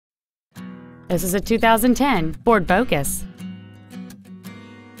This is a 2010 Ford Focus.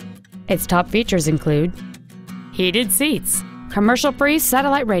 Its top features include heated seats, commercial-free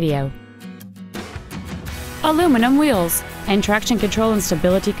satellite radio, aluminum wheels, and traction control and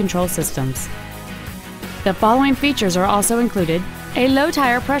stability control systems. The following features are also included: a low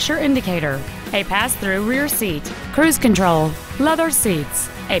tire pressure indicator, a pass-through rear seat, cruise control, leather seats,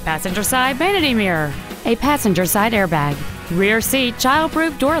 a passenger side vanity mirror, a passenger side airbag, rear seat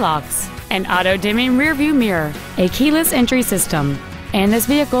child-proof door locks, an auto-dimming rear-view mirror, a keyless entry system, and this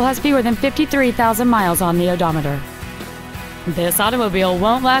vehicle has fewer than 53,000 miles on the odometer. This automobile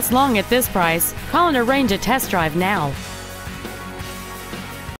won't last long at this price. Call and arrange a test drive now.